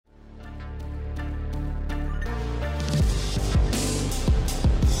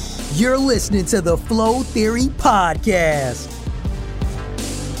You're listening to the Flow Theory Podcast.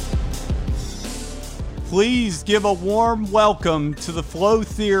 Please give a warm welcome to the Flow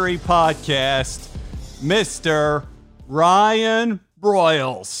Theory Podcast, Mr. Ryan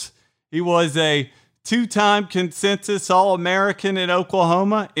Broyles. He was a two-time consensus All-American at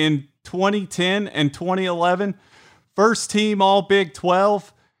Oklahoma in 2010 and 2011, first team All-Big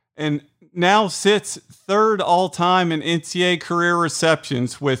 12, and now sits third all-time in NCAA career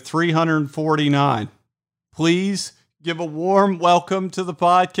receptions with 349. Please give a warm welcome to the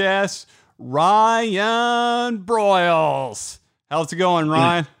podcast, Ryan Broyles. How's it going,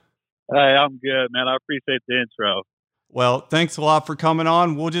 Ryan? Hey, I'm good, man. I appreciate the intro. Well, thanks a lot for coming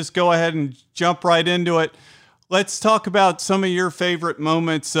on. We'll just go ahead and jump right into it. Let's talk about some of your favorite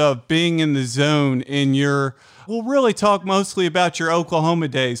moments of being in the zone in your, we'll really talk mostly about your Oklahoma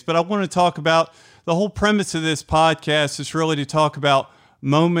days, but I want to talk about the whole premise of this podcast is really to talk about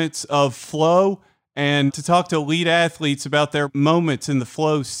moments of flow and to talk to elite athletes about their moments in the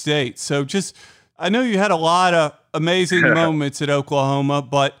flow state. So just, I know you had a lot of amazing moments at Oklahoma,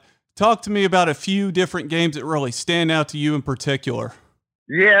 but talk to me about a few different games that really stand out to you in particular.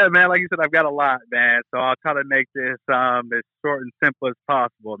 Yeah, man. Like you said, I've got a lot, man. So I'll try to make this as short and simple as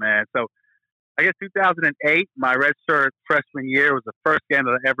possible, man. So I guess 2008, my redshirt freshman year, was the first game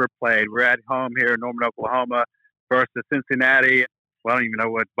that I ever played. We're at home here in Norman, Oklahoma versus Cincinnati. Well, I don't even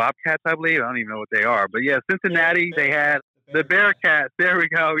know what Bobcats, I believe. I don't even know what they are. But yeah, Cincinnati, they had the Bearcats. There we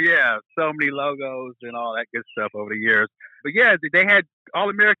go. Yeah, so many logos and all that good stuff over the years. But yeah, they had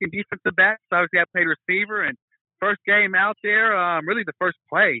All-American defensive backs. Obviously, I played receiver, and first game out there, really the first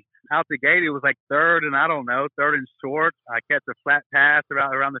play out the gate, it was like third and short. I catch a flat pass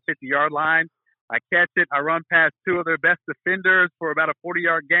around the 50-yard line. I catch it. I run past two of their best defenders for about a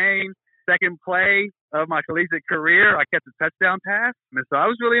 40-yard gain. Second play of my collegiate career, I catch a touchdown pass. And so I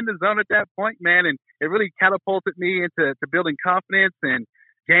was really in the zone at that point, man, and it really catapulted me into building confidence and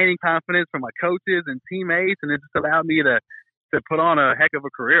gaining confidence from my coaches and teammates, and it just allowed me to put on a heck of a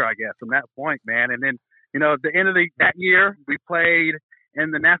career, I guess, from that point, man. And then, you know, at the end of that year, we played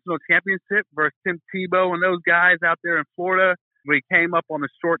in the national championship versus Tim Tebow and those guys out there in Florida. We came up on the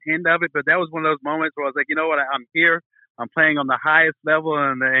short end of it, but that was one of those moments where I was like, you know what, I'm here. I'm playing on the highest level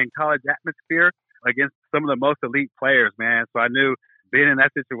in college atmosphere against some of the most elite players, man. So I knew being in that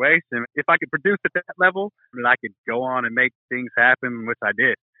situation, if I could produce at that level, then I could go on and make things happen, which I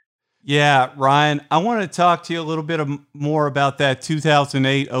did. Yeah, Ryan, I want to talk to you a little bit more about that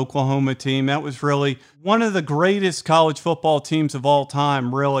 2008 Oklahoma team. That was really one of the greatest college football teams of all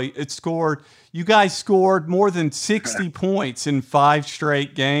time, really. You guys scored more than 60 points in 5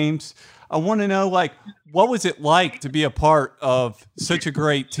 straight games. I want to know, what was it like to be a part of such a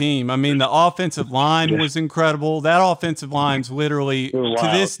great team? I mean, the offensive line was incredible. That offensive line's literally, to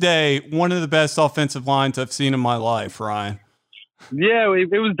this day, one of the best offensive lines I've seen in my life, Ryan. Yeah,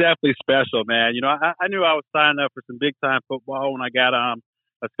 it was definitely special, man. You know, I knew I was signing up for some big-time football when I got a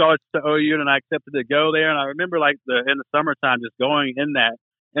scholarship to OU, and I accepted to go there. And I remember, in the summertime, just going in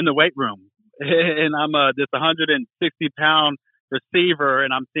the weight room. And I'm this 160-pound receiver,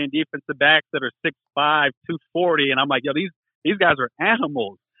 and I'm seeing defensive backs that are 6'5", 240, and I'm like, yo, these guys are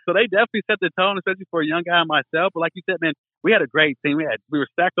animals. So they definitely set the tone, especially for a young guy myself. But like you said, man, we had a great team. We were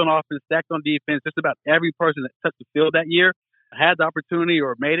stacked on offense, stacked on defense. Just about every person that touched the field that year had the opportunity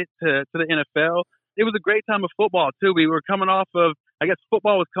or made it to the NFL. It was a great time of football, too. We were coming off of, I guess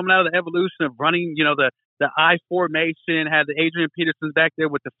football was coming out of the evolution of running, you know, the I formation, had the Adrian Petersons back there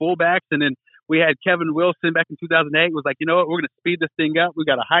with the fullbacks, and then we had Kevin Wilson back in 2008. Was like, you know what, we're going to speed this thing up. We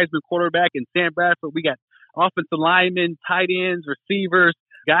got a Heisman quarterback in Sam Bradford. We got offensive linemen, tight ends, receivers,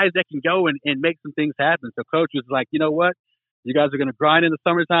 guys that can go and make some things happen. So coach was like, you know what? You guys are going to grind in the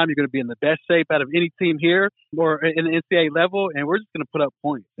summertime. You're going to be in the best shape out of any team here or in the NCAA level, and we're just going to put up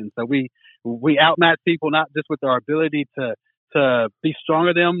points. And so we outmatch people not just with our ability to be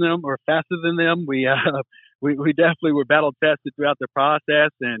stronger than them or faster than them. We definitely were battle tested throughout the process,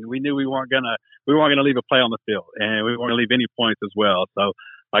 and we knew we weren't gonna leave a play on the field, and we weren't gonna leave any points as well. So,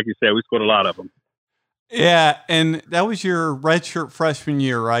 like you said, we scored a lot of them. Yeah, and that was your redshirt freshman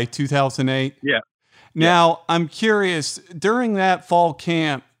year, right? 2008. Yeah. Now, I'm curious, during that fall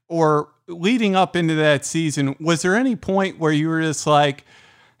camp or leading up into that season, was there any point where you were just like,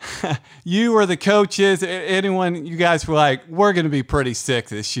 you or the coaches, anyone, you guys were like, we're going to be pretty sick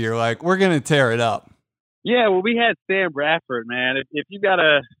this year. Like, we're going to tear it up. Yeah, well, we had Sam Bradford, man. If you got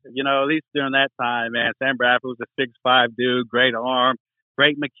at least during that time, man, Sam Bradford was a 6'5" dude, great arm,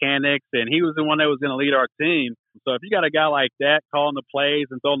 great mechanics, and he was the one that was going to lead our team. So if you got a guy like that calling the plays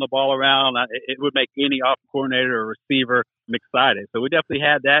and throwing the ball around, it would make any offensive coordinator or receiver excited. So we definitely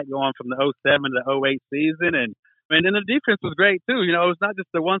had that going from the '07 to the '08 season. And then the defense was great too. You know, it was not just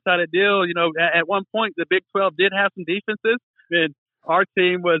a one-sided deal. You know, at one point the Big 12 did have some defenses, and our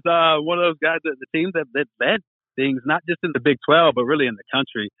team was one of those guys, the teams that led things, not just in the Big 12, but really in the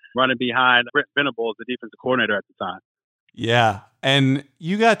country, running behind Brent Venables, the defensive coordinator at the time. Yeah. And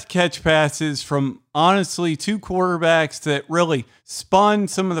you got to catch passes from, honestly, two quarterbacks that really spun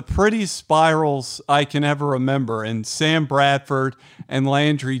some of the prettiest spirals I can ever remember, and Sam Bradford and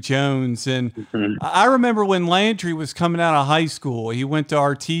Landry Jones. And I remember when Landry was coming out of high school, he went to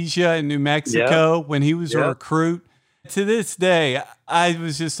Artesia in New Mexico when he was a recruit. To this day, I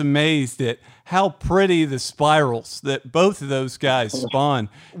was just amazed at how pretty the spirals that both of those guys spun.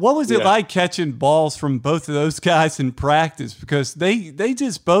 What was it like catching balls from both of those guys in practice? Because they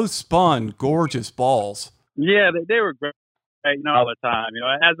just both spun gorgeous balls. Yeah, they were great, you know, all the time. You know,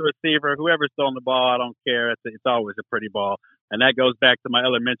 as a receiver, whoever's throwing the ball, I don't care. It's always a pretty ball. And that goes back to my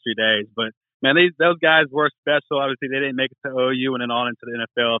elementary days. But, man, those guys were special. Obviously, they didn't make it to OU and then on into the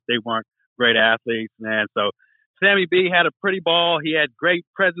NFL if they weren't great athletes, man. So Sammy B had a pretty ball. He had great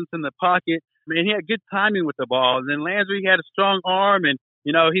presence in the pocket. I mean, he had good timing with the ball. And then Landry had a strong arm, and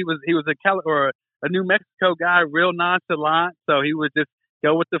you know he was a New Mexico guy, real nonchalant. So he would just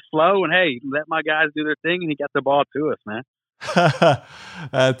go with the flow and hey, let my guys do their thing, and he got the ball to us, man.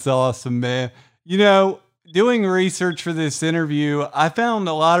 That's awesome, man. You know, doing research for this interview, I found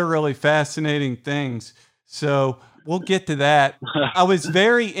a lot of really fascinating things. So we'll get to that. I was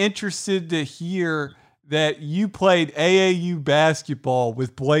very interested to hear that you played AAU basketball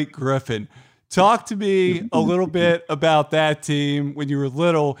with Blake Griffin. Talk to me a little bit about that team when you were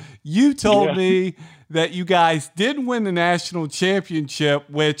little. You told me that you guys did win the national championship,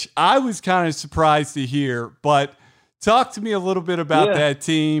 which I was kind of surprised to hear. But talk to me a little bit about that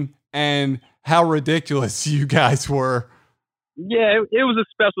team and how ridiculous you guys were. Yeah, it was a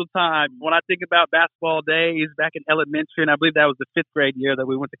special time. When I think about basketball days back in elementary, and I believe that was the 5th grade year that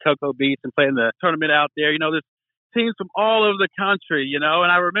we went to Cocoa Beach and played in the tournament out there. You know, there's teams from all over the country, you know,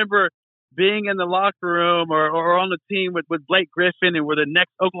 and I remember being in the locker room or on the team with Blake Griffin, and we're the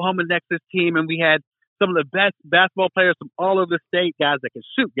next Oklahoma Nexus team, and we had some of the best basketball players from all over the state, guys that could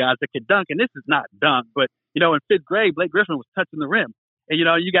shoot, guys that could dunk. And this is not dunk, but, you know, in 5th grade, Blake Griffin was touching the rim. And, you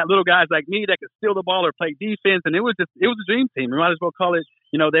know, you got little guys like me that could steal the ball or play defense. And it was a dream team. We might as well call it,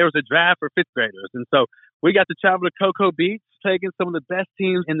 you know, there was a draft for 5th graders. And so we got to travel to Cocoa Beach, play against some of the best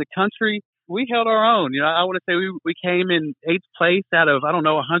teams in the country. We held our own. You know, I want to say we came in 8th place out of,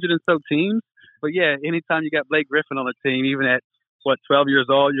 100 and so teams. But yeah, anytime you got Blake Griffin on the team, even at 12 years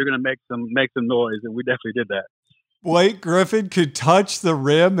old, you're going to make some noise. And we definitely did that. Blake Griffin could touch the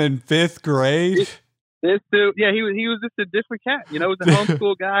rim in 5th grade. This dude, yeah, he was just a different cat. You know, he was a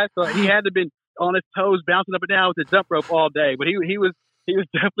homeschool guy, so he had to been on his toes, bouncing up and down with the jump rope all day. But he was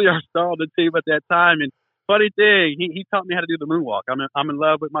definitely our star on the team at that time. And funny thing, he taught me how to do the moonwalk. I'm in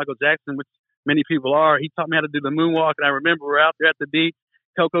love with Michael Jackson, which many people are. He taught me how to do the moonwalk, and I remember we're out there at the beach,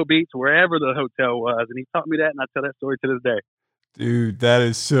 Cocoa Beach, wherever the hotel was, and he taught me that, and I tell that story to this day. Dude, that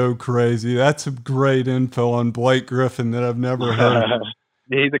is so crazy. That's some great info on Blake Griffin that I've never heard.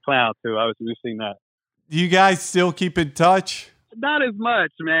 He's a clown too. We've seen that. Do you guys still keep in touch? Not as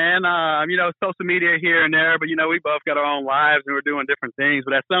much, man. You know, social media here and there, but, you know, we both got our own lives and we're doing different things.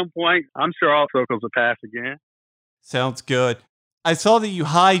 But at some point, I'm sure all circles will pass again. Sounds good. I saw that you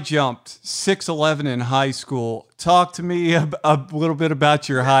high jumped 6'11" in high school. Talk to me a little bit about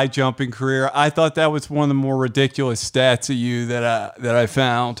your high jumping career. I thought that was one of the more ridiculous stats of you that I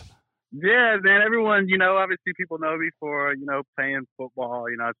found. Yeah, man. Everyone, you know, obviously people know me for, you know, playing football.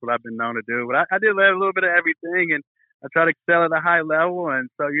 You know, that's what I've been known to do. But I did a little bit of everything, and I try to excel at a high level. And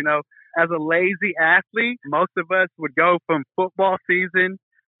so, you know, as a lazy athlete, most of us would go from football season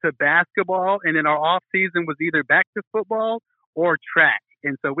to basketball, and then our off season was either back to football or track.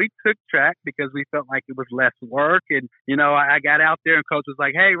 And so we took track because we felt like it was less work. And, you know, I got out there and coach was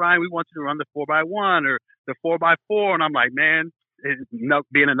like, hey, Ryan, we want you to run the 4x1 or the 4x4. And I'm like, man,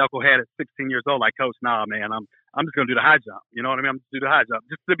 being a knucklehead at 16 years old, like, coach, nah, man, I'm just going to do the high jump. You know what I mean? I'm just going to do the high jump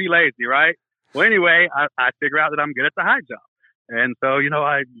just to be lazy, right? Well, anyway, I figure out that I'm good at the high jump. And so, you know,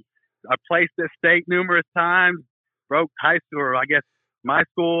 I placed at state numerous times, broke high school, or I guess my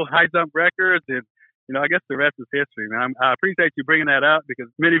school high jump records. And, you know, I guess the rest is history, man. I appreciate you bringing that up because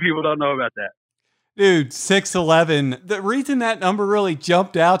many people don't know about that. Dude, 6'11". The reason that number really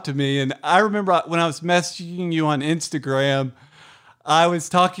jumped out to me, and I remember when I was messaging you on Instagram, I was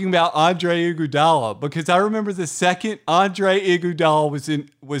talking about Andre Iguodala because I remember the second Andre Iguodala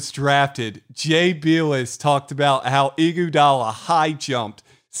was drafted, Jay Bilas talked about how Iguodala high jumped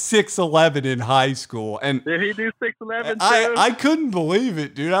 6'11" in high school. And did he do 6'11" too? I couldn't believe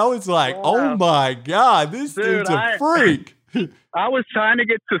it, dude. I was like, wow. Oh my God, this dude's a freak. I was trying to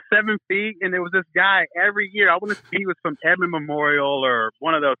get to 7 feet, and there was this guy every year. I want to say he was from Edmond Memorial or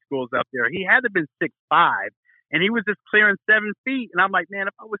one of those schools up there. He had to have been 6'5", and he was just clearing 7 feet. And I'm like, man,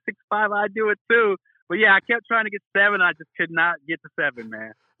 if I was 6'5", I'd do it too. But yeah, I kept trying to get 7. I just could not get to 7,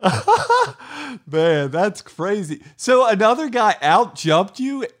 man. Man, that's crazy. So another guy out jumped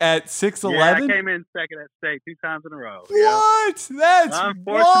you at 6'11"? Yeah, I came in second at state 2 times in a row. What? Yeah. That's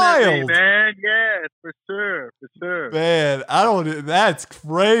unfortunately, wild, man. Yes, for sure. Man, that's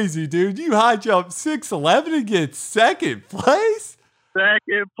crazy, dude. You high jumped 6'11" and get second place?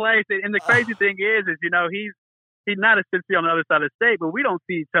 Second place. And the crazy thing is, you know, he's not a Cincy on the other side of the state, but we don't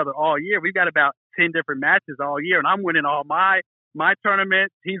see each other all year. We've got about 10 different matches all year, and I'm winning all my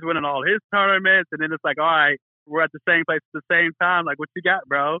tournaments. He's winning all his tournaments, and then it's like, all right, we're at the same place at the same time. Like, what you got,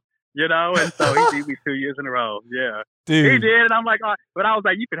 bro? You know? And so he beat me 2 years in a row. Yeah. Dude. He did, and I'm like, oh, but I was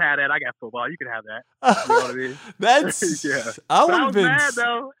like, you can have that. I got football. You can have that. You know what I mean? That's yeah. I was mad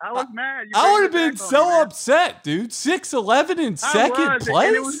though. I was mad. I would have been so upset, dude. 6'11" in second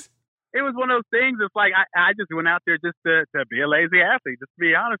place. It was one of those things. It's like I just went out there just to be a lazy athlete. Just to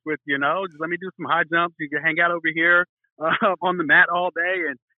be honest with you, just let me do some high jumps. You can hang out over here on the mat all day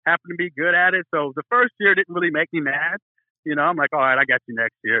and happen to be good at it. So the first year didn't really make me mad. I'm like, all right, I got you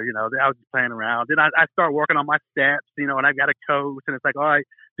next year. I was just playing around. Then I start working on my steps, and I got a coach, and it's like, all right,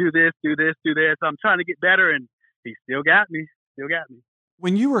 do this. I'm trying to get better, and he still got me.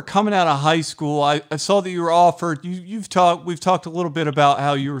 When you were coming out of high school, I saw that you were offered. We've talked a little bit about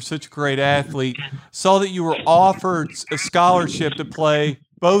how you were such a great athlete. Saw that you were offered a scholarship to play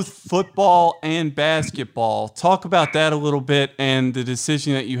both football and basketball. Talk about that a little bit and the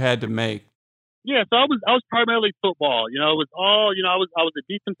decision that you had to make. Yeah, so I was primarily football. It was all I was a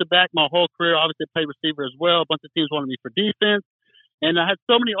defensive back my whole career. Obviously, played receiver as well. A bunch of teams wanted me for defense, and I had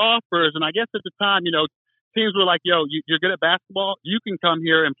so many offers. And I guess at the time, teams were like, yo, you're good at basketball. You can come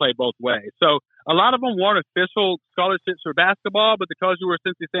here and play both ways. So a lot of them weren't official scholarships for basketball, but because you were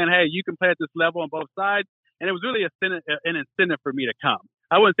essentially saying, hey, you can play at this level on both sides. And it was really an incentive for me to come.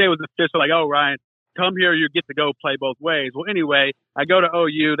 I wouldn't say it was official, like, oh, Ryan, come here, you get to go play both ways. Well, anyway, I go to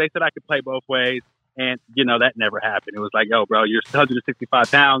OU. They said I could play both ways. And, that never happened. It was like, yo, bro, you're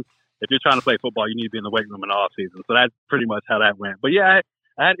 165 pounds. If you're trying to play football, you need to be in the weight room in the off season. So that's pretty much how that went. But, yeah,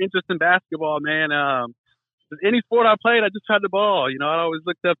 I had interest in basketball, man. Any sport I played, I just tried the ball. I always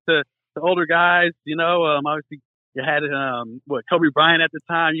looked up to older guys. Obviously you had Kobe Bryant at the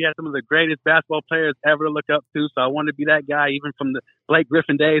time. You had some of the greatest basketball players ever to look up to. So I wanted to be that guy, even from the Blake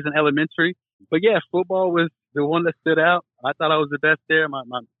Griffin days in elementary. But yeah, football was the one that stood out. I thought I was the best there.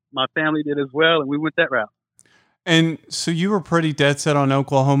 My family did as well, and we went that route. And so you were pretty dead set on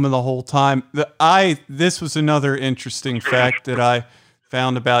Oklahoma the whole time. This was another interesting fact that I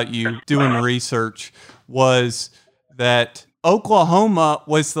found about you doing research, was that Oklahoma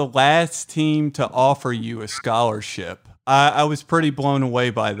was the last team to offer you a scholarship. I was pretty blown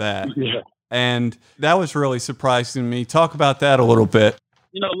away by that. Yeah. And that was really surprising to me. Talk about that a little bit.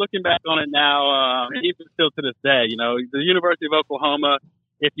 Looking back on it now, even still to this day, the University of Oklahoma,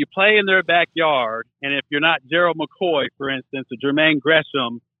 if you play in their backyard, and if you're not Gerald McCoy, for instance, or Jermaine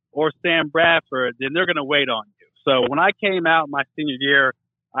Gresham or Sam Bradford, then they're going to wait on you. So when I came out my senior year,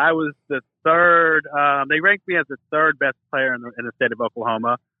 I was the third. They ranked me as the third best player in the state of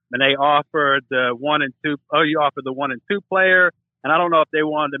Oklahoma, and they offered the 1 and 2. OU offered the 1 and 2 player, and I don't know if they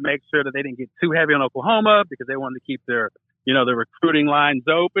wanted to make sure that they didn't get too heavy on Oklahoma because they wanted to keep their recruiting lines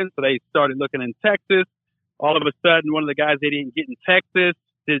open. So they started looking in Texas. All of a sudden, one of the guys they didn't get in Texas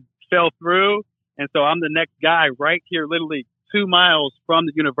fell through, and so I'm the next guy right here, literally 2 miles from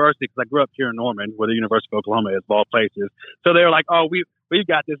the university, because I grew up here in Norman, where the University of Oklahoma is, of all places. So they were like, oh, we've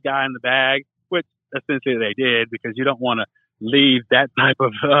got this guy in the bag, which essentially they did, because you don't want to leave that type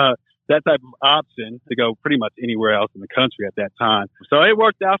of option to go pretty much anywhere else in the country at that time. So it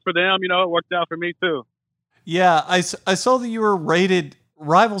worked out for them. It worked out for me too. Yeah, I saw that you were rated.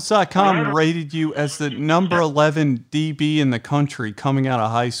 Rivals.com rated you as the number 11 DB in the country coming out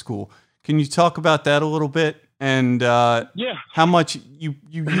of high school. Can you talk about that a little bit? And how much you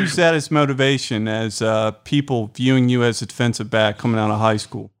use that as motivation as people viewing you as a defensive back coming out of high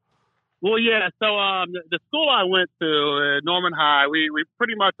school? Well, yeah. So the school I went to, Norman High, we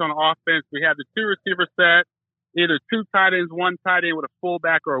pretty much on offense, we had the 2 receiver set, either 2 tight ends, 1 tight end with a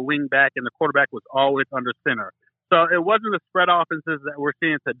fullback or a wing back, and the quarterback was always under center. So it wasn't the spread offenses that we're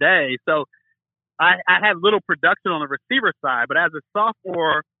seeing today. So I had little production on the receiver side, but as a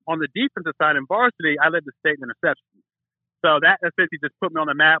sophomore on the defensive side in varsity, I led the state in interceptions. So that essentially just put me on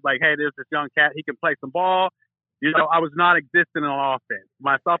the map, like, hey, there's this young cat. He can play some ball. I was non-existent on offense.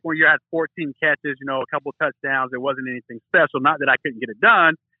 My sophomore year, I had 14 catches, a couple touchdowns. It wasn't anything special. Not that I couldn't get it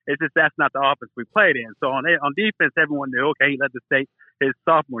done. It's just that's not the offense we played in. So on defense, everyone knew, okay, he led the state his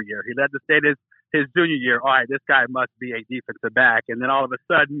sophomore year. He led the state his junior year. All right, this guy must be a defensive back. And then all of a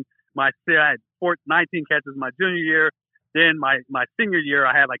sudden, I had 19 catches my junior year. Then my senior year,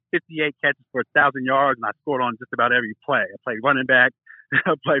 I had like 58 catches for 1,000 yards, and I scored on just about every play. I played running back,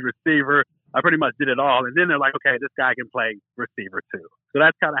 I played receiver. I pretty much did it all. And then they're like, okay, this guy can play receiver too. So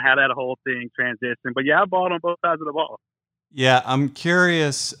that's kind of how that whole thing transitioned. But yeah, I balled on both sides of the ball. Yeah, I'm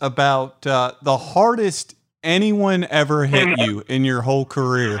curious about the hardest anyone ever hit you in your whole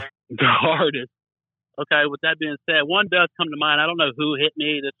career. The hardest. Okay, with that being said, one does come to mind. I don't know who hit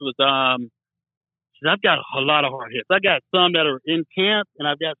me. This was I've got a lot of hard hits. I got some that are in camp, and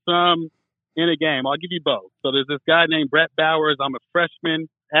I've got some in a game. I'll give you both. So there's this guy named Brett Bowers. I'm a freshman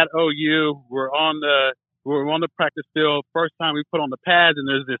at OU. We're on the practice field. First time we put on the pads, and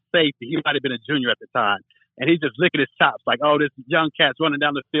there's this safety. He might have been a junior at the time, and he's just licking his chops like, oh, this young cat's running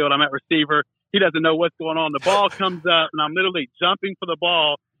down the field. I'm at receiver. He doesn't know what's going on. The ball comes up, and I'm literally jumping for the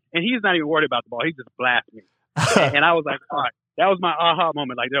ball, and he's not even worried about the ball. He just blasts me. And I was like, all right. That was my aha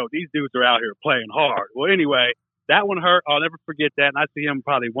moment. Like, yo, these dudes are out here playing hard. Well, anyway, that one hurt. I'll never forget that. And I see him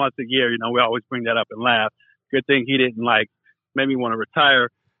probably once a year. We always bring that up and laugh. Good thing he didn't make me want to retire.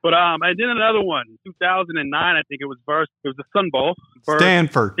 But I did another one, 2009. I think it was the Sun Bowl.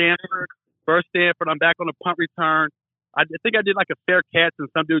 Stanford. Versus Stanford. I'm back on a punt return. I think I did like a fair catch, and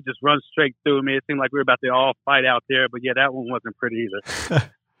some dude just runs straight through me. It seemed like we were about to all fight out there. But yeah, that one wasn't pretty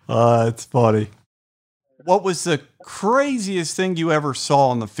either. That's funny. What was the craziest thing you ever saw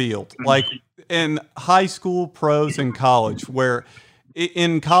on the field? Like in high school, pros, and college, where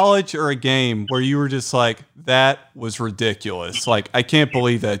in college or a game where you were just like, that was ridiculous. Like, I can't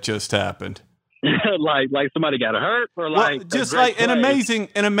believe that just happened. like somebody got hurt, or just like an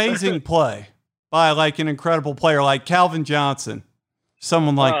amazing play by like an incredible player like Calvin Johnson,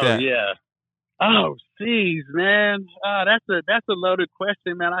 someone like that. Yeah. Oh, geez, man. That's a loaded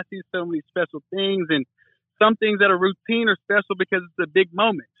question, man. I see so many special things, and some things that are routine are special because it's a big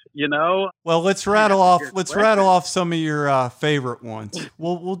moment, Well, let's rattle off some of your favorite ones.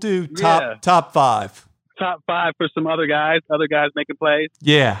 We'll do top five. Top five for some other guys making plays.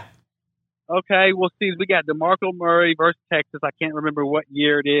 Yeah. Okay, well, see, we got DeMarco Murray versus Texas. I can't remember what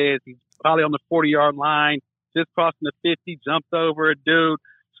year it is. He's probably on the 40-yard line, just crossing the 50, jumped over a dude,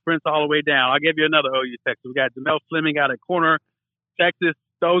 sprints all the way down. I'll give you another OU Texas. We got Jamel Fleming out at corner. Texas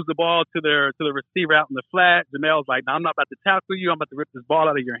throws the ball to the receiver out in the flat. Jamel's like, no, I'm not about to tackle you. I'm about to rip this ball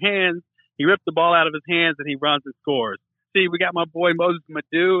out of your hands. He ripped the ball out of his hands, and he runs and scores. See, we got my boy Moses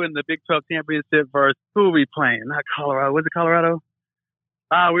Madu in the Big 12 championship versus who are we playing? Not Colorado. Was it Colorado?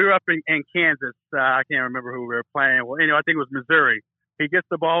 We were up in Kansas. I can't remember who we were playing. Well, I think it was Missouri. He gets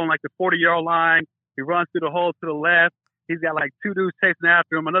the ball on like the 40-yard line. He runs through the hole to the left. He's got like two dudes chasing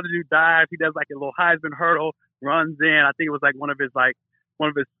after him. Another dude dives. He does like a little Heisman hurdle, runs in. I think it was like one of his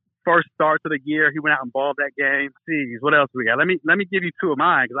first starts of the year. He went out and balled that game. Jeez, what else we got? Let me give you two of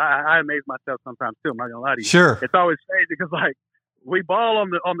mine, because I amaze myself sometimes too. I'm not gonna lie to you. Sure. It's always crazy because like we ball on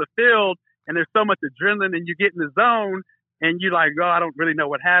the field, and there's so much adrenaline, and you get in the zone, and you like, oh, I don't really know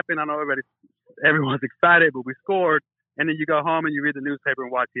what happened. I know everyone's excited, but we scored. And then you go home and you read the newspaper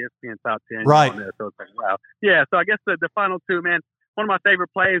and watch the ESPN Top 10. Right. So it's like, wow. Yeah, so I guess the final two, man, one of my favorite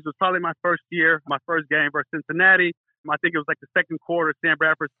plays was probably my first year, my first game versus Cincinnati. I think it was like the second quarter. Sam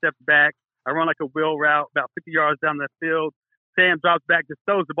Bradford steps back. I run like a wheel route about 50 yards down the field. Sam drops back, just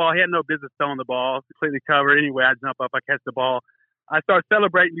throws the ball. He had no business throwing the ball. Completely covered. Anyway, I jump up. I catch the ball. I start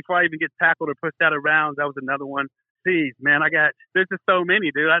celebrating before I even get tackled or pushed out of rounds. That was another one. Jeez, man, there's just so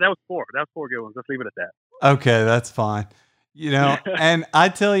many, dude. That was four. That was four good ones. Let's leave it at that. Okay, that's fine. And I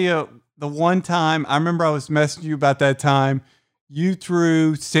tell you, the one time, I remember I was messaging you about that time, you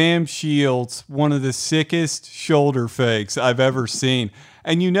threw Sam Shields one of the sickest shoulder fakes I've ever seen.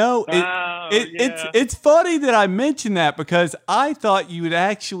 And it's funny that I mentioned that, because I thought you had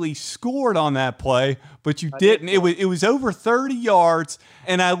actually scored on that play, but you didn't. It was over 30 yards,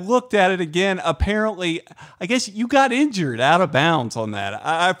 and I looked at it again. Apparently, I guess you got injured out of bounds on that.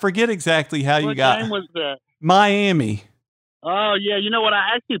 I forget exactly how you got. What game was that? Miami. Oh, yeah. You know what?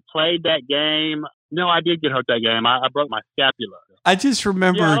 I actually played that game. No, I did get hurt that game. I broke my scapula. I just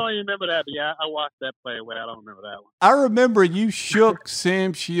remember. Yeah, I don't even remember that. But yeah, I watched that play away. I don't remember that one. I remember you shook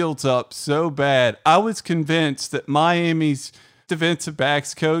Sam Shields up so bad. I was convinced that Miami's defensive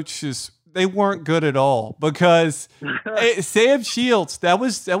backs coaches, they weren't good at all because Sam Shields, that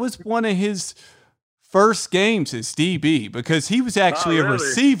was one of his first games as DB because he was actually a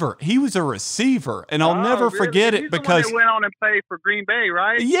receiver. He was a receiver, and I'll never forget it because he went on and played for Green Bay,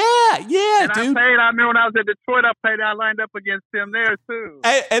 right? Yeah, and dude. I remember when I was at Detroit, I lined up against him there too.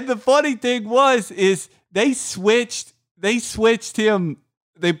 And the funny thing is they switched him.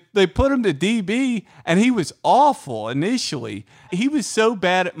 They put him to DB, and he was awful initially. He was so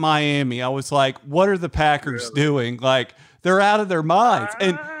bad at Miami. I was like, what are the Packers doing? Like, they're out of their minds.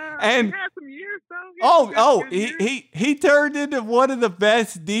 And he had some years, he turned into one of the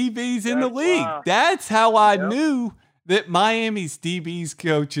best DBs in the league. Wow. That's how I knew that Miami's DBs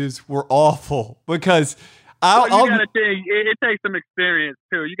coaches were awful because it takes some experience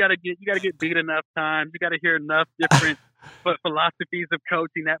too. You gotta get beat enough times. You gotta hear enough different philosophies of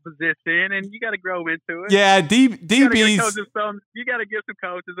coaching that position, and you gotta grow into it. Yeah, DBs. You gotta give some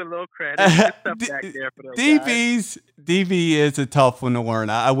coaches a little credit. There's stuff back there for those guys. DB is a tough one to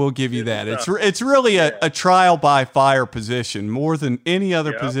learn. I will give you that. It's really a trial by fire position more than any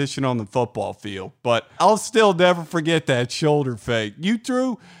other position on the football field. But I'll still never forget that shoulder fake. You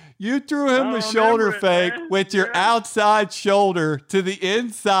threw him a shoulder fake with your outside shoulder to the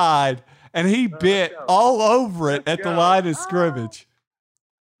inside, and he bit all over it at the line of scrimmage.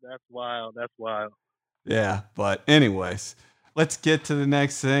 That's wild. Yeah, but anyways, let's get to the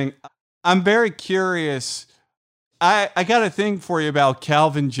next thing. I'm very curious. I got a thing for you about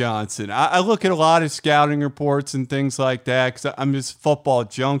Calvin Johnson. I look at a lot of scouting reports and things like that because I'm just a football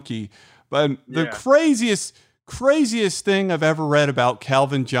junkie. But the craziest thing I've ever read about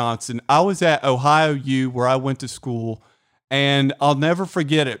Calvin Johnson, I was at Ohio U where I went to school, and I'll never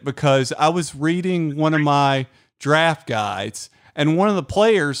forget it because I was reading one of my draft guides, and one of the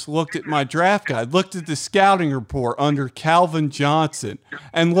players looked at my draft guide, looked at the scouting report under Calvin Johnson,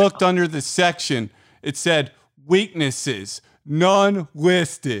 and looked under the section. It said, weaknesses, none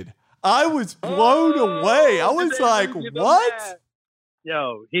listed. I was blown away. I was like, what?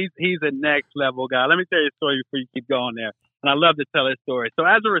 Yo, he's a next level guy. Let me tell you a story before you keep going there. And I love to tell this story. So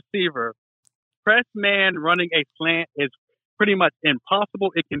as a receiver, press man running a slant is pretty much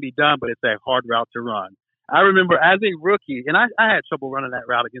impossible. It can be done, but it's a hard route to run. I remember as a rookie, and I had trouble running that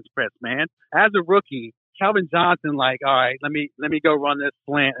route against press man. As a rookie, Calvin Johnson, like, all right, let me go run this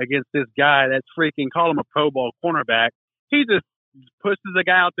slant against this guy that's freaking, call him a Pro Bowl cornerback. He just pushes the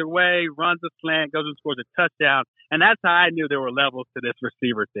guy out their way, runs a slant, goes and scores a touchdown. And that's how I knew there were levels to this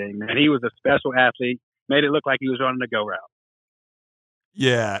receiver thing, man. He was a special athlete, made it look like he was running a go route.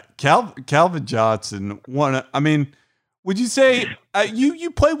 Yeah, Calvin Johnson, would you say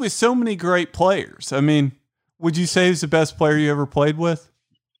you played with so many great players? I mean, would you say he's the best player you ever played with?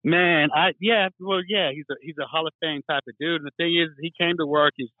 Man, he's a Hall of Fame type of dude. And the thing is, he came to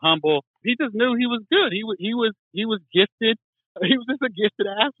work. He's humble. He just knew he was good. He was gifted. He was just a gifted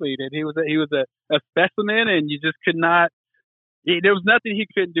athlete, and he was a specimen. And you just could not. There was nothing he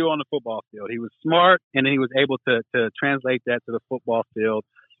couldn't do on the football field. He was smart, and he was able to translate that to the football field.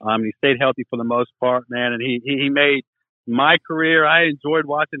 He stayed healthy for the most part, man, and he made my career. I enjoyed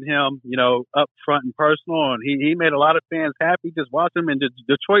watching him, up front and personal, and he made a lot of fans happy just watching him, and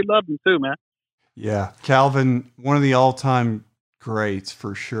Detroit loved him too, man. Yeah, Calvin, one of the all-time greats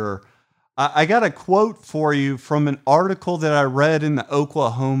for sure. I got a quote for you from an article that I read in the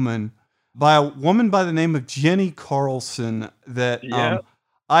Oklahoman by a woman by the name of Jenny Carlson that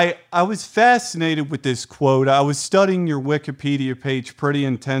I was fascinated with this quote. I was studying your Wikipedia page pretty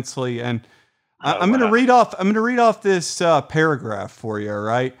intensely, and I'm going to read off this paragraph for you, all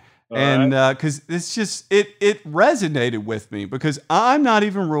right? Because it's just it resonated with me because I'm not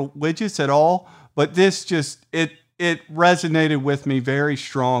even religious at all, but this just it resonated with me very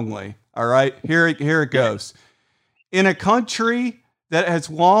strongly. All right, here it goes. In a country that has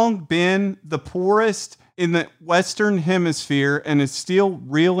long been the poorest in the Western Hemisphere and is still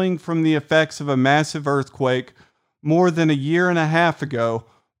reeling from the effects of a massive earthquake more than a year and a half ago,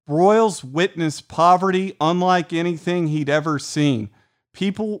 Broyles witnessed poverty unlike anything he'd ever seen.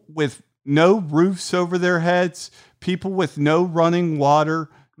 People with no roofs over their heads, people with no running water,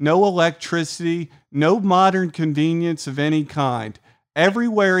 no electricity, no modern convenience of any kind.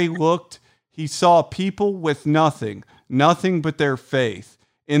 Everywhere he looked, he saw people with nothing but their faith.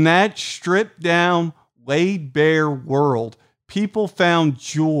 In that stripped down, laid bare world, people found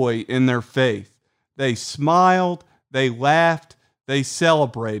joy in their faith. They smiled, they laughed, they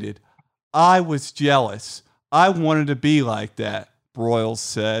celebrated. I was jealous. I wanted to be like that. Broyles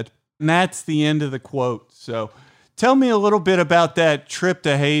said. And that's the end of the quote. So tell me a little bit about that trip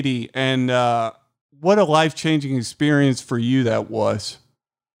to Haiti and what a life-changing experience for you that was.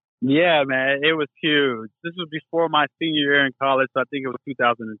 Yeah, man, it was huge. This was before my senior year in college, so I think it was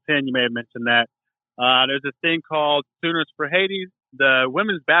 2010. You may have mentioned that. There's a thing called Sooners for Haiti. The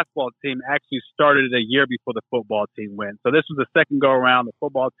women's basketball team actually started a year before the football team went. So this was the second go around. The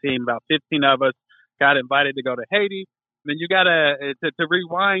football team, about 15 of us, got invited to go to Haiti. Then you gotta to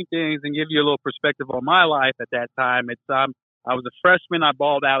rewind things and give you a little perspective on my life at that time. It's I was a freshman. I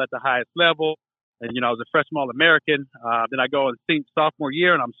balled out at the highest level, and I was a freshman All-American. Then I go in sophomore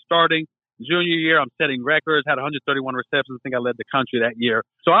year, and I'm starting. Junior year, I'm setting records. Had 131 receptions. I think I led the country that year.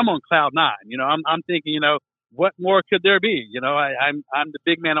 So I'm on cloud nine. I'm thinking, what more could there be? I'm the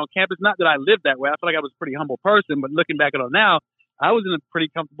big man on campus. Not that I lived that way. I feel like I was a pretty humble person, but looking back at it now, I was in a pretty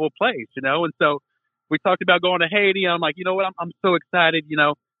comfortable place. And so we talked about going to Haiti. I'm like, you know what? I'm so excited.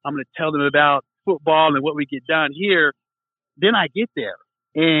 I'm going to tell them about football and what we get done here. Then I get there,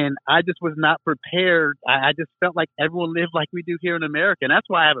 and I just was not prepared. I just felt like everyone lived like we do here in America. And that's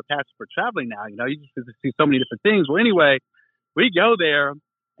why I have a passion for traveling now. You just get to see so many different things. Well, anyway, we go there,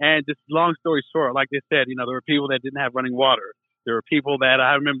 and just long story short, like they said, there were people that didn't have running water. There were people that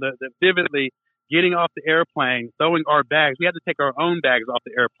I remember that vividly getting off the airplane, throwing our bags. We had to take our own bags off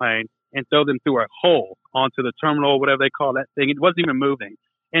the airplane and throw them through a hole onto the terminal, whatever they call that thing. It wasn't even moving.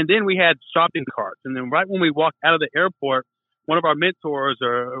 And then we had shopping carts. And then right when we walked out of the airport, one of our mentors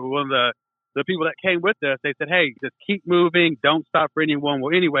or one of the people that came with us, they said, hey, just keep moving. Don't stop for anyone.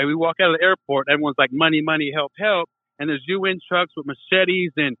 Well, anyway, we walk out of the airport. Everyone's like, money, money, help, help. And there's UN trucks with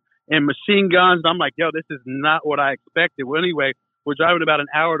machetes and machine guns. And I'm like, yo, this is not what I expected. Well, anyway, we're driving about an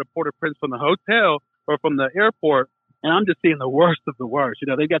hour to Port-au-Prince from the hotel or from the airport. And I'm just seeing the worst of the worst.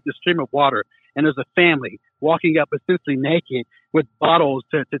 They've got this stream of water, and there's a family walking up essentially naked with bottles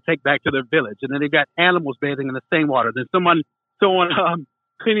to take back to their village. And then they've got animals bathing in the same water. There's someone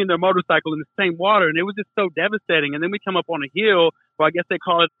cleaning their motorcycle in the same water. And it was just so devastating. And then we come up on a hill, or I guess they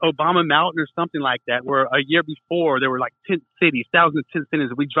call it Obama Mountain or something like that, where a year before there were like tent cities, thousands of tent cities.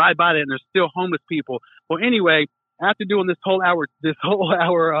 We drive by there and there's still homeless people. Well, anyway, after doing this whole hour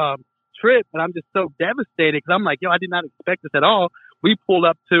trip, and I'm just so devastated because I'm like, yo, I did not expect this at all. We pulled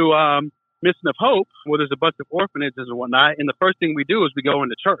up to Mission of Hope, where there's a bunch of orphanages and whatnot. And the first thing we do is we go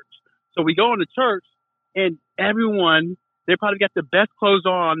into church. So we go into church, and everyone, they probably got the best clothes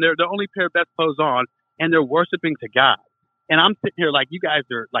on. They're the only pair of best clothes on, and they're worshiping to God. And I'm sitting here like, you guys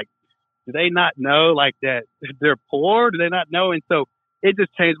are like, do they not know like that they're poor? Do they not know? And so it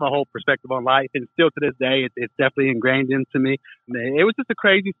just changed my whole perspective on life. And still to this day, it's definitely ingrained into me. It was just a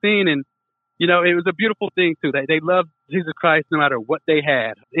crazy scene. And, it was a beautiful thing too. They loved Jesus Christ no matter what they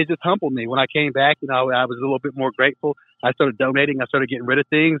had. It just humbled me. When I came back, I was a little bit more grateful. I started donating. I started getting rid of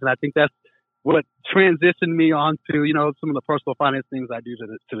things. And I think that's what transitioned me onto, some of the personal finance things I do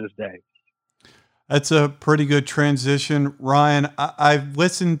to this day. That's a pretty good transition, Ryan. I've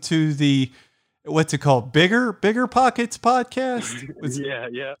listened to the, what's it called? Bigger Pockets podcast?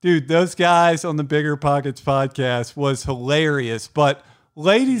 Yeah. Dude, those guys on the Bigger Pockets podcast was hilarious. But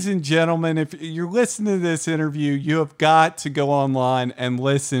ladies and gentlemen, if you're listening to this interview, you have got to go online and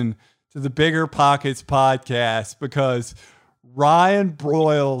listen to the Bigger Pockets podcast, because Ryan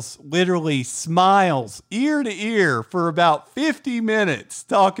Broyles literally smiles ear to ear for about 50 minutes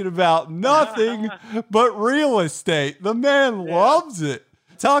talking about nothing but real estate. The man loves it.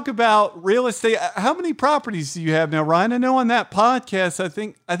 Talk about real estate. How many properties do you have now, Ryan? I know on that podcast,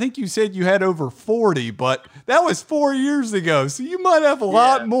 I think you said you had over 40, but that was 4 years ago. So you might have a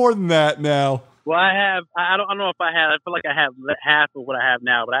lot more than that now. Well, I don't know if I feel like I have half of what I have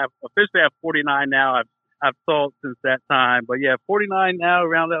now, but I officially have 49 now. I've sold since that time, but 49 now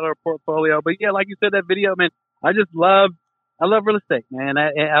around that little portfolio. But like you said, that video, man, I love real estate, man.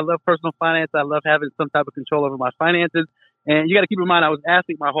 I love personal finance. I love having some type of control over my finances. And you got to keep in mind, I was an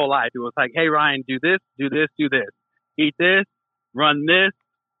athlete my whole life. It was like, hey, Ryan, do this, do this, do this, eat this, run this.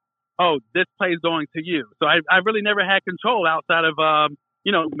 Oh, this play's going to you. So I really never had control outside of,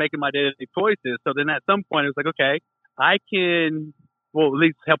 making my day-to-day choices. So then at some point it was like, okay, I can, at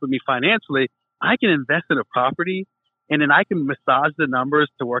least helping me financially, I can invest in a property, and then I can massage the numbers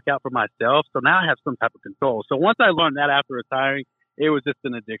to work out for myself. So now I have some type of control. So once I learned that after retiring, it was just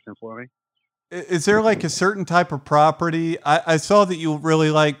an addiction for me. Is there like a certain type of property? I saw that you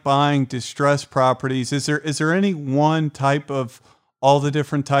really like buying distressed properties. Is there any one type of all the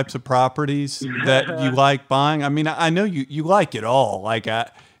different types of properties that you like buying? I mean, I know you like it all, like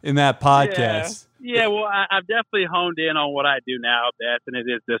in that podcast. Yeah, well, I've definitely honed in on what I do now best, and it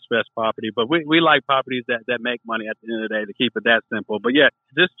is distressed property. But we like properties that make money at the end of the day, to keep it that simple. But yeah,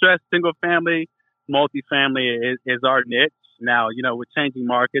 distressed single family, multifamily is our niche. Now, with changing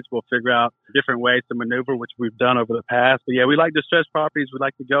markets, we'll figure out different ways to maneuver, which we've done over the past. But yeah, we like distressed properties. We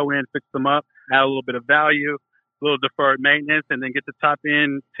like to go in, fix them up, add a little bit of value, a little deferred maintenance, and then get the top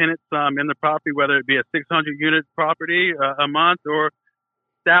end tenants in the property, whether it be a 600 unit property a month or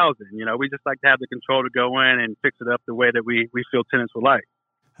 1,000. We just like to have the control to go in and fix it up the way that we feel tenants would like.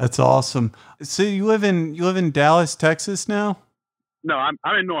 That's awesome. So you live in Dallas, Texas now? No, I'm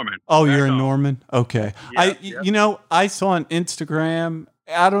in Norman. Oh, you're in Norman? Okay. Yep. I saw on Instagram,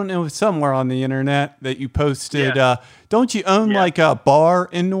 I don't know, somewhere on the internet that you posted, don't you own like a bar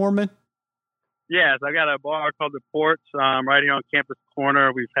in Norman? Yes, I got a bar called The Porch right here on Campus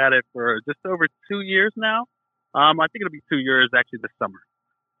Corner. We've had it for just over 2 years now. I think it'll be 2 years actually this summer.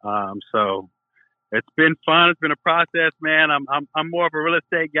 So it's been fun. It's been a process, man. I'm more of a real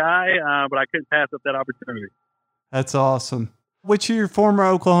estate guy, but I couldn't pass up that opportunity. That's awesome. Which of your former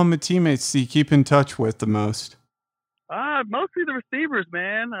Oklahoma teammates do you keep in touch with the most? Mostly the receivers,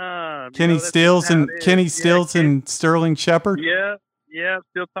 man. Kenny Stills and Sterling Shepard? Yeah,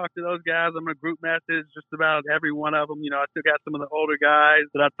 still talk to those guys. I'm in a group message, just about every one of them. I still got some of the older guys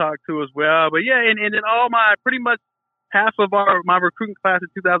that I talk to as well. But yeah, and then pretty much half of my recruiting class in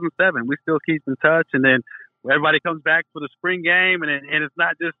 2007, we still keep in touch. And then everybody comes back for the spring game, and it's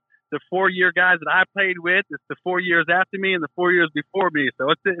not just the 4-year guys that I played with. It's the 4 years after me and the 4 years before me. So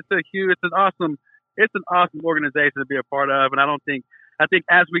it's an awesome organization to be a part of. And I think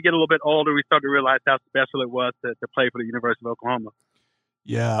as we get a little bit older, we start to realize how special it was to play for the University of Oklahoma.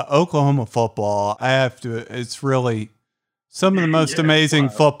 Yeah, Oklahoma football, it's really some of the most amazing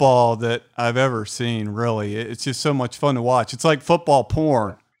football that I've ever seen, really. It's just so much fun to watch. It's like football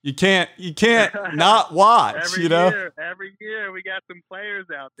porn. You can't not watch, Every year we got some players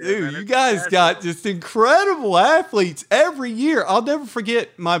out there. Dude, you guys got just incredible athletes every year. I'll never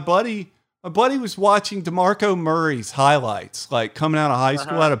forget my buddy was watching DeMarco Murray's highlights, like coming out of high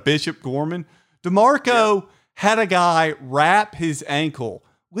school out of Bishop Gorman. DeMarco had a guy wrap his ankle,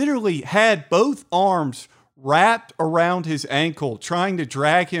 literally had both arms wrapped around his ankle, trying to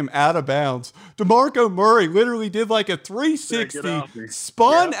drag him out of bounds. DeMarco Murray literally did like a 360,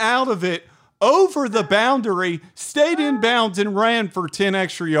 spun out of it over the boundary, stayed in bounds, and ran for 10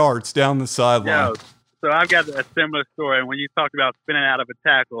 extra yards down the sideline. So I've got a similar story. When you talked about spinning out of a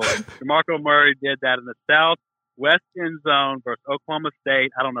tackle, DeMarco Murray did that in the southwest end zone versus Oklahoma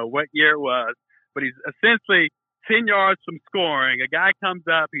State. I don't know what year it was, but he's essentially 10 yards from scoring. A guy comes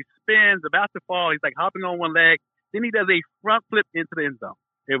up, he spins, about to fall. He's like hopping on one leg. Then he does a front flip into the end zone.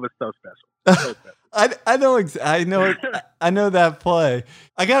 It was so special. I know that play.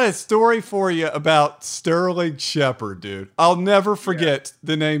 I got a story for you about Sterling Shepard, dude. I'll never forget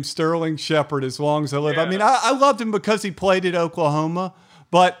the name Sterling Shepard as long as I live. I mean, I loved him because he played at Oklahoma,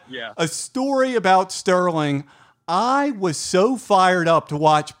 but a story about Sterling. I was so fired up to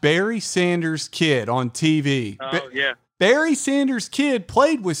watch Barry Sanders' kid on TV. Barry Sanders' kid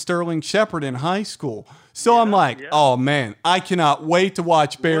played with Sterling Shepard in high school. So I'm like, oh man, I cannot wait to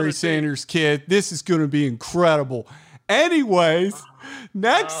watch Barry Sanders' kid. This is going to be incredible. Anyways,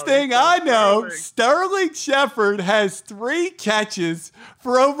 next thing I know, Sterling Shepard has 3 catches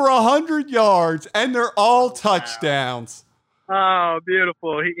for over 100 yards, and they're all touchdowns. Oh,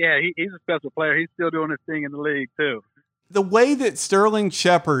 beautiful. He's a special player. He's still doing his thing in the league, too. The way that Sterling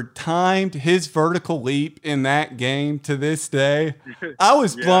Shepard timed his vertical leap in that game to this day, I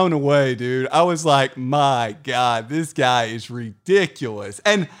was blown away, dude. I was like, my God, this guy is ridiculous.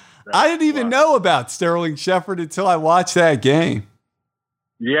 And I didn't even know about Sterling Shepard until I watched that game.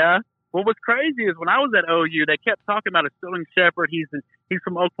 Yeah. Well, what's crazy is when I was at OU, they kept talking about a Sterling Shepard. He's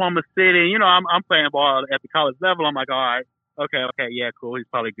from Oklahoma City. I'm playing ball at the college level. I'm like, all right. Okay, yeah, cool. He's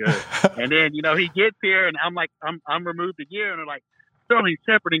probably good. And then, he gets here, and I'm like, I'm removed a year, and they're like, Sterling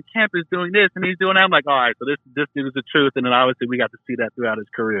Shepard in camp is doing this, and he's doing that. I'm like, all right, so this is the truth. And then obviously we got to see that throughout his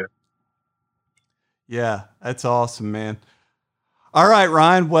career. Yeah, that's awesome, man. All right,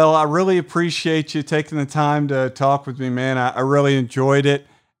 Ryan. Well, I really appreciate you taking the time to talk with me, man. I really enjoyed it,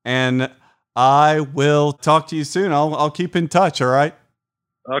 and I will talk to you soon. I'll keep in touch, all right?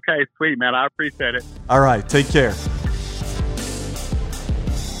 Okay, sweet, man. I appreciate it. All right, take care.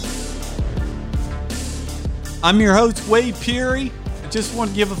 I'm your host, Wade Peary. I just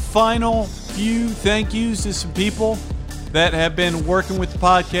want to give a final few thank yous to some people that have been working with the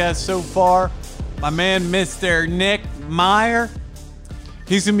podcast so far. My man, Mr. Nick Meyer.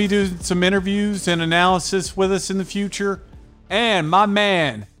 He's going to be doing some interviews and analysis with us in the future. And my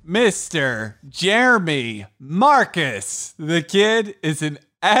man, Mr. Jeremy Marcus. The kid is an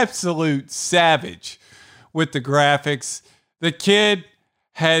absolute savage with the graphics. The kid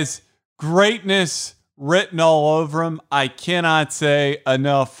has greatness written all over him. I cannot say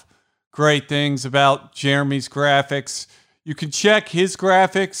enough great things about Jeremy's graphics. You can check his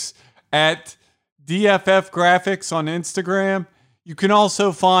graphics at DFF Graphics on Instagram. You can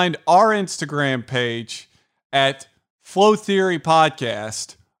also find our Instagram page at Flow Theory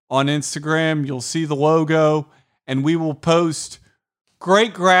Podcast on Instagram. You'll see the logo, and we will post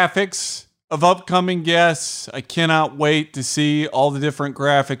great graphics of upcoming guests. I cannot wait to see all the different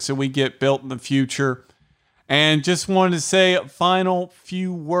graphics that we get built in the future. And just wanted to say a final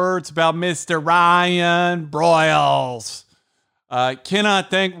few words about Mr. Ryan Broyles. Cannot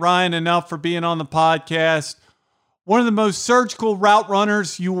thank Ryan enough for being on the podcast. One of the most surgical route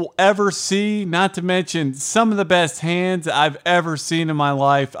runners you will ever see, not to mention some of the best hands I've ever seen in my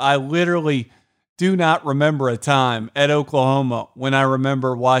life. I literally do not remember a time at Oklahoma when I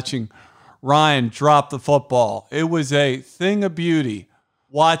remember watching Ryan drop the football. It was a thing of beauty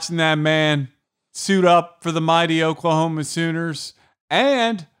watching that man suit up for the mighty Oklahoma Sooners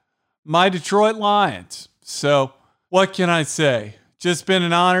and my Detroit Lions. So what can I say? Just been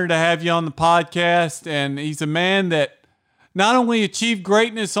an honor to have you on the podcast. And he's a man that not only achieved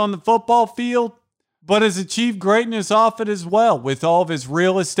greatness on the football field, but has achieved greatness off it as well with all of his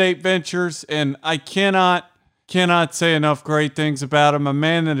real estate ventures. And I cannot say enough great things about him. A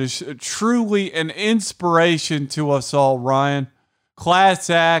man that is truly an inspiration to us all, Ryan. Class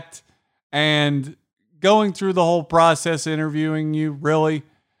act. And going through the whole process interviewing you really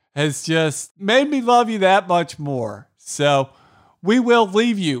has just made me love you that much more. So we will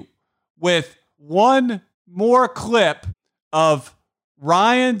leave you with one more clip of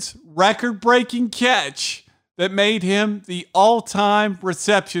Ryan's record-breaking catch that made him the all-time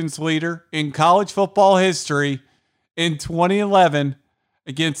receptions leader in college football history in 2011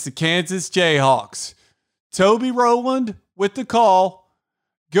 against the Kansas Jayhawks. Toby Rowland with the call.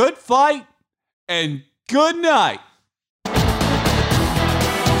 Good fight and good night.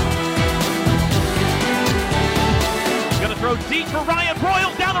 Gonna throw deep for Ryan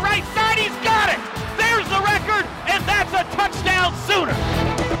Broyles down the right side. He's got it. There's the record, and that's a touchdown Sooner.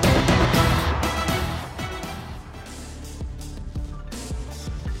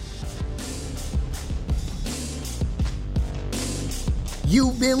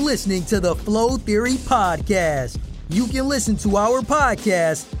 You've been listening to the Flow Theory Podcast. You can listen to our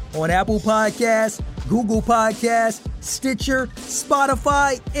podcast on Apple Podcasts, Google Podcasts, Stitcher,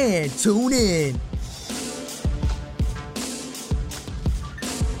 Spotify, and TuneIn.